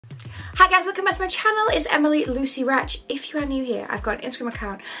Hi guys, welcome back to my channel. It's Emily Lucy Ratch. If you are new here, I've got an Instagram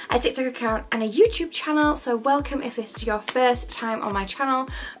account, a TikTok account and a YouTube channel, so welcome if this is your first time on my channel.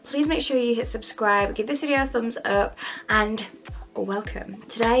 Please make sure you hit subscribe, give this video a thumbs up and welcome.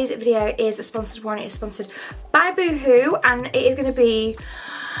 Today's video is a sponsored one. It is sponsored by Boohoo and it is going to be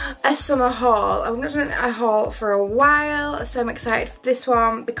a summer haul. I've not done a haul for a while, so I'm excited for this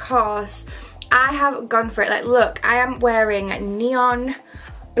one because I have gone for it. Like, look, I am wearing neon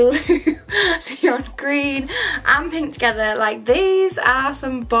blue, neon green and pink together. Like, these are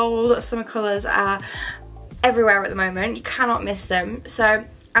some bold summer colours, are everywhere at the moment. You cannot miss them. So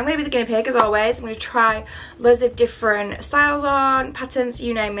I'm going to be the guinea pig as always. I'm going to try loads of different styles on, patterns,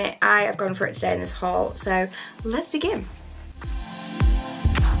 you name it. I have gone for it today in this haul. So let's begin.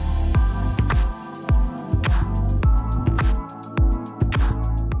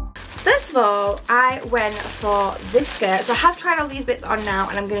 First of all, I went for this skirt. So I have tried all these bits on now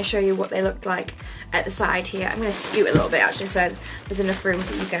and I'm going to show you what they looked like at the side here. I'm going to scoot a little bit actually so there's enough room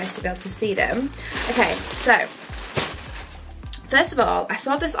for you guys to be able to see them. Okay, so first of all, I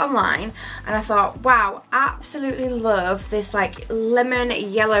saw this online and I thought, wow, absolutely love this like lemon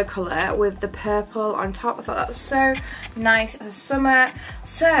yellow colour with the purple on top. I thought that was so nice for summer.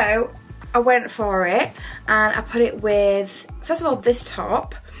 So I went for it and I put it with, first of all, this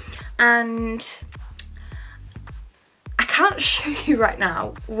top. And I can't show you right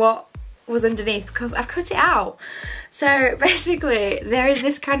now what was underneath because I've cut it out. So basically there is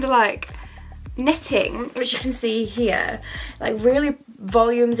this kind of like netting, which you can see here, like really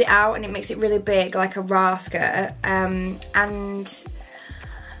volumes it out and it makes it really big, like a bra skirt. And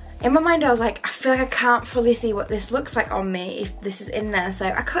in my mind I was like, I feel like I can't fully see what this looks like on me if this is in there, so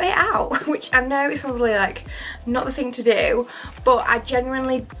I cut it out, which I know is probably like not the thing to do, but I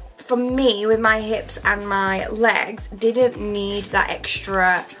genuinely, for me, with my hips and my legs, didn't need that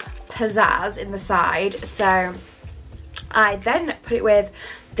extra pizzazz in the side. So I then put it with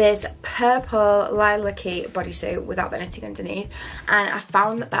this purple lilac-y bodysuit without the knitting underneath, and I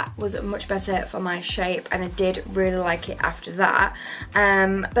found that that was much better for my shape and I did really like it after that.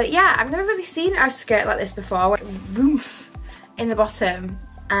 But yeah, I've never really seen a skirt like this before, with roof in the bottom,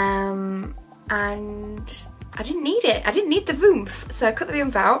 and I didn't need it. I didn't need the oomph, so I cut the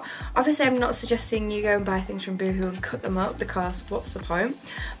oomph out. Obviously, I'm not suggesting you go and buy things from Boohoo and cut them up because what's the point?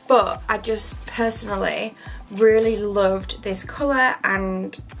 But I just personally really loved this colour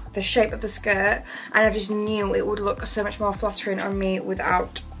and the shape of the skirt, and I just knew it would look so much more flattering on me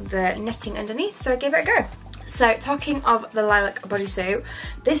without the netting underneath, so I gave it a go. So talking of the lilac bodysuit,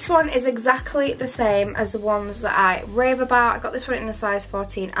 this one is exactly the same as the ones that I rave about. I got this one in a size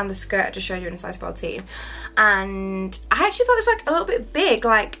 14 and the skirt I just showed you in a size 14. And I actually thought it was like a little bit big.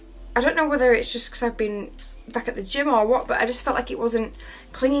 Like, I don't know whether it's just because I've been back at the gym or what, but I just felt like it wasn't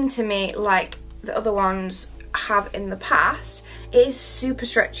clinging to me like the other ones have in the past. It is super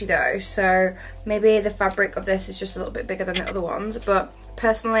stretchy though, so maybe the fabric of this is just a little bit bigger than the other ones. But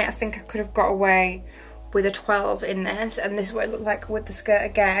personally, I think I could have got away with a 12 in this, and this is what it looked like with the skirt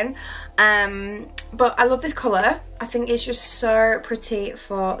again. But I love this colour. I think it's just so pretty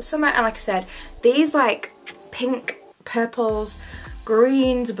for summer, and like I said, these like pink, purples,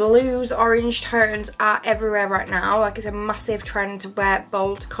 greens, blues, orange tones are everywhere right now. Like, it's a massive trend to wear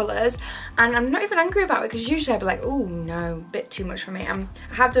bold colours, and I'm not even angry about it because usually I'd be like, oh no, a bit too much for me. I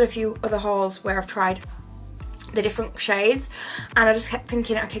have done a few other hauls where I've tried the different shades and I just kept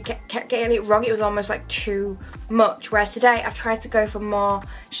thinking I kept getting it wrong. It was almost like too much, whereas today I've tried to go for more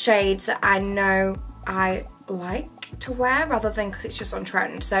shades that I know I like to wear rather than because it's just on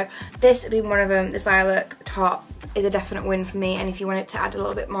trend. So this being one of them, this lilac top is a definite win for me. And if you wanted to add a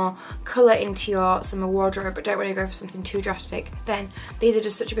little bit more colour into your summer wardrobe but don't want to go for something too drastic, then these are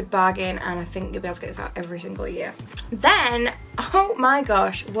just such a good bargain, and I think you'll be able to get this out every single year. Then, oh my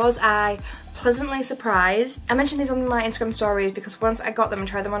gosh, was I pleasantly surprised. I mentioned these on my Instagram stories because once I got them and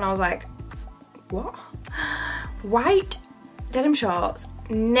tried them on, I was like, what? White denim shorts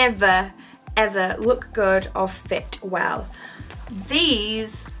never ever look good or fit well.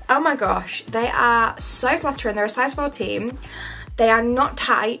 These, oh my gosh, they are so flattering. They're a size 14. They are not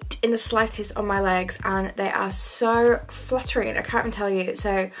tight in the slightest on my legs and they are so flattering, I can't even tell you.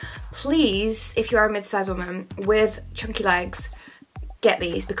 So please, if you are a mid-sized woman with chunky legs, get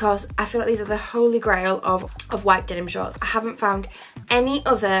these, because I feel like these are the holy grail of white denim shorts. I haven't found any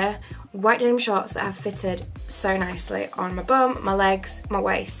other white denim shorts that have fitted so nicely on my bum, my legs, my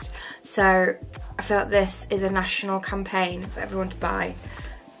waist. So I feel like this is a national campaign for everyone to buy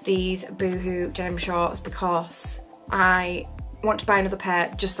these Boohoo denim shorts, because I want to buy another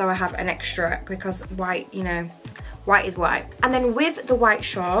pair just so I have an extra, because white, you know, white is white. And then with the white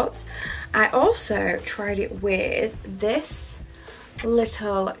shorts, I also tried it with this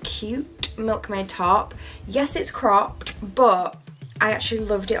little cute Milkmaid top. Yes, it's cropped, but I actually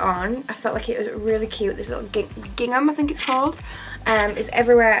loved it on. I felt like it was really cute. This little gingham, I think it's called. It's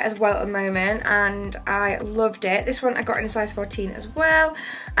everywhere as well at the moment, and I loved it. This one I got in a size 14 as well,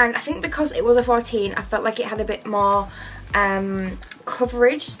 and I think because it was a 14, I felt like it had a bit more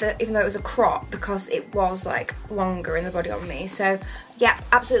coverage, that even though it was a crop, because it was like longer in the body on me. So yeah,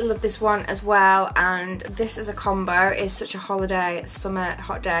 absolutely love this one as well, and this as a combo is such a holiday, summer,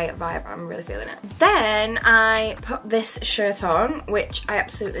 hot day vibe. I'm really feeling it. Then I put this shirt on, which I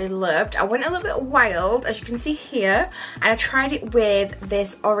absolutely loved. I went a little bit wild, as you can see here, and I tried it with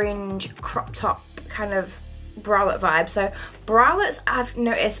this orange crop top kind of bralette vibe. So bralettes, I've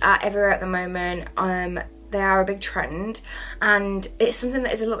noticed, are everywhere at the moment. They are a big trend, and it's something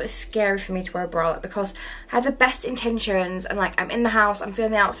that is a little bit scary for me to wear a bralette, because I have the best intentions and like I'm in the house, I'm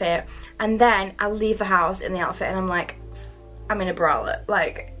feeling the outfit, and then I leave the house in the outfit and I'm like, I'm in a bralette.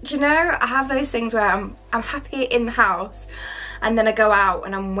 Like, do you know, I have those things where I'm happy in the house and then I go out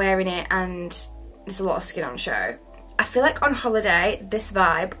and I'm wearing it and there's a lot of skin on show. I feel like on holiday, this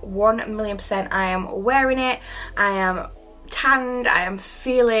vibe, 1,000,000%, I am wearing it. I am tanned, I am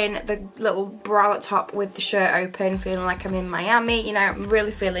feeling the little bralette top with the shirt open, feeling like I'm in Miami, you know, I'm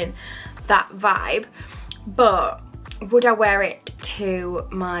really feeling that vibe. But would I wear it to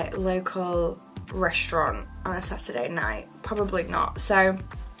my local restaurant on a Saturday night? Probably not. So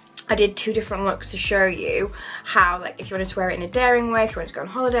I did 2 different looks to show you how, like, if you wanted to wear it in a daring way, if you wanted to go on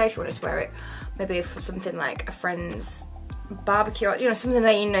holiday, if you wanted to wear it maybe for something like a friend's barbecue, or, you know, something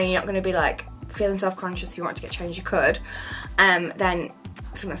that you know you're not going to be like feeling self-conscious, if you want to get changed you could, then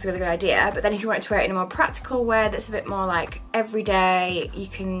I think that's a really good idea. But then if you wanted to wear it in a more practical way that's a bit more like everyday, you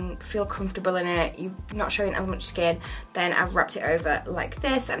can feel comfortable in it, you're not showing as much skin, then I've wrapped it over like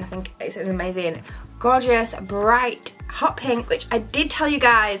this, and I think it's an amazing, gorgeous, bright, hot pink, which I did tell you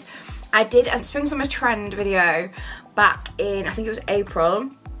guys, I did a spring summer trend video back in, I think it was April,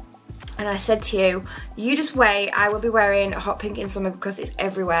 and I said to you, you just wait, I will be wearing hot pink in summer because it's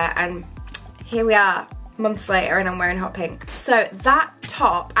everywhere, and here we are months later and I'm wearing hot pink. So that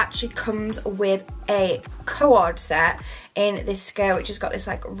top actually comes with a cord set in this skirt, which has got this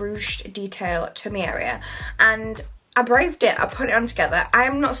like ruched detail tummy area, and I braved it, I put it on together. I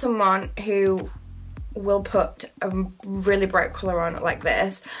am not someone who will put a really bright colour on like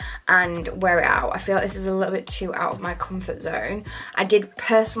this and wear it out. I feel like this is a little bit too out of my comfort zone. I did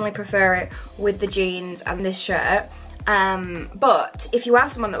personally prefer it with the jeans and this shirt. But if you are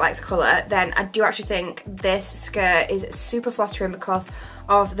someone that likes colour, then I do actually think this skirt is super flattering because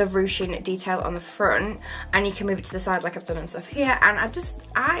of the ruching detail on the front, and you can move it to the side like I've done and stuff here, and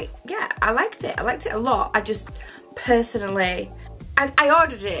I liked it. I liked it a lot. I just personally, I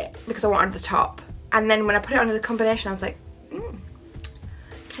ordered it because I wanted the top, and then when I put it under the combination I was like,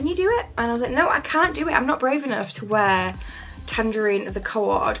 can you do it? And I was like, no, I can't do it. I'm not brave enough to wear tangerine as a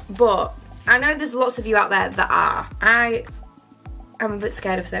cord, but I know there's lots of you out there that are. I am a bit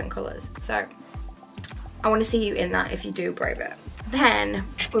scared of certain colours, so I want to see you in that if you do brave it. Then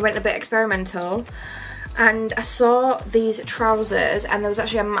we went a bit experimental, and I saw these trousers, and there was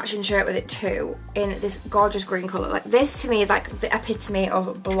actually a matching shirt with it too, in this gorgeous green colour. Like, this to me is like the epitome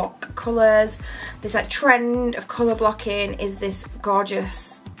of block colours. This like trend of colour blocking is this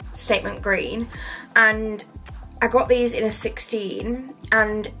gorgeous statement green, and I got these in a 16,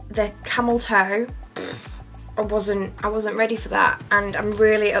 and the camel toe, I wasn't ready for that, and I'm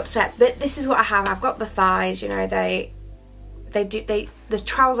really upset. But this is what I have. I've got the thighs, you know, the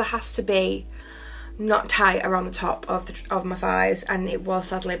trouser has to be not tight around the top of my thighs, and it was,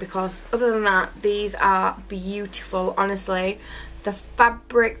 sadly, because other than that, these are beautiful, honestly. The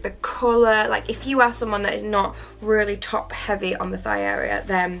fabric, the colour, like if you are someone that is not really top heavy on the thigh area,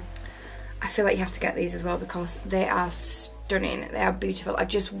 then I feel like you have to get these as well because they are stunning, they are beautiful. I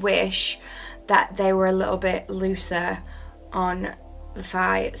just wish that they were a little bit looser on the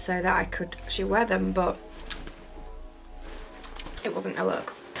thigh so that I could actually wear them, but it wasn't a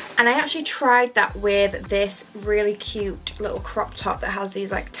look. And I actually tried that with this really cute little crop top that has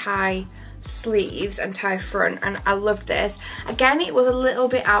these like tie sleeves and tie front, and I loved this. Again, it was a little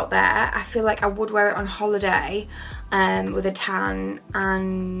bit out there. I feel like I would wear it on holiday with a tan,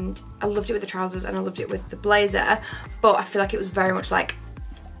 and I loved it with the trousers and I loved it with the blazer, but I feel like it was very much like,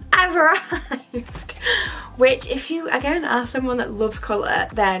 I've arrived. Which, if you again are someone that loves colour,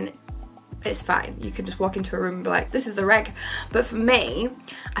 then it's fine. You can just walk into a room and be like, this is the reg. But for me,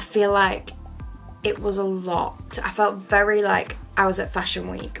 I feel like it was a lot. I felt very like I was at Fashion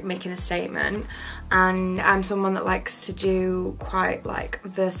Week making a statement, and I'm someone that likes to do quite like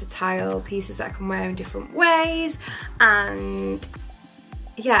versatile pieces that I can wear in different ways, and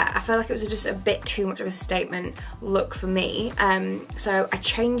yeah, I felt like it was just a bit too much of a statement look for me, so I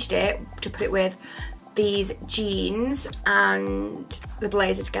changed it to put it with these jeans and the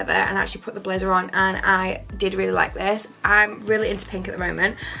blazer together, and actually put the blazer on, and I did really like this. I'm really into pink at the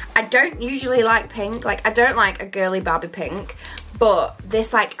moment. I don't usually like pink, like I don't like a girly Barbie pink, but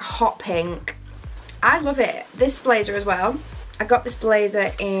this like hot pink, I love it. This blazer as well, I got this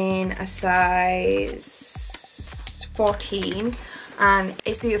blazer in a size 14 and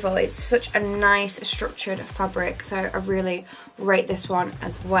it's beautiful. It's such a nice structured fabric, so I really rate this one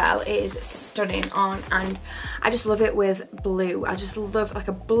as well. It is stunning on, and I just love it with blue. I just love like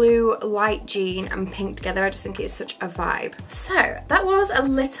a blue light jean and pink together. I just think it's such a vibe. So that was a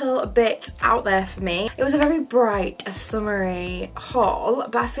little bit out there for me. It was a very bright, summery haul,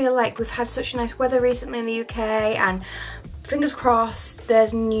 but I feel like we've had such nice weather recently in the UK, and fingers crossed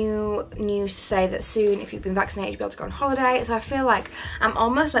there's new news to say that soon, if you've been vaccinated, you'll be able to go on holiday. So I feel like I'm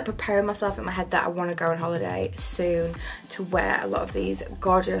almost like preparing myself in my head that I want to go on holiday soon to wear a lot of these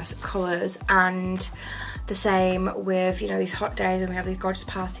gorgeous colours. And the same with, you know, these hot days when we have these gorgeous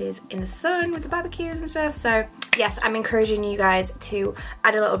parties in the sun with the barbecues and stuff. So yes, I'm encouraging you guys to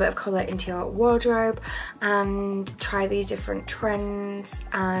add a little bit of colour into your wardrobe and try these different trends,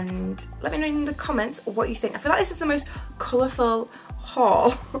 and let me know in the comments what you think. I feel like this is the most colourful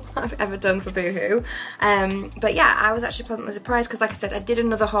haul I've ever done for Boohoo, but yeah, I was actually pleasantly surprised because, like I said, I did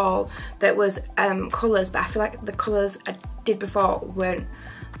another haul that was colours, but I feel like the colours I did before weren't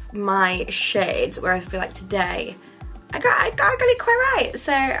my shades, where I feel like today I got it quite right,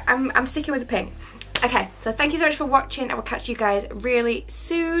 so I'm sticking with the pink. Okay, so thank you so much for watching. I will catch you guys really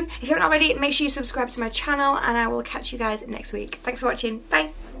soon. If you haven't already, make sure you subscribe to my channel, and I will catch you guys next week. Thanks for watching.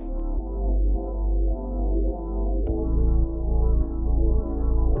 Bye.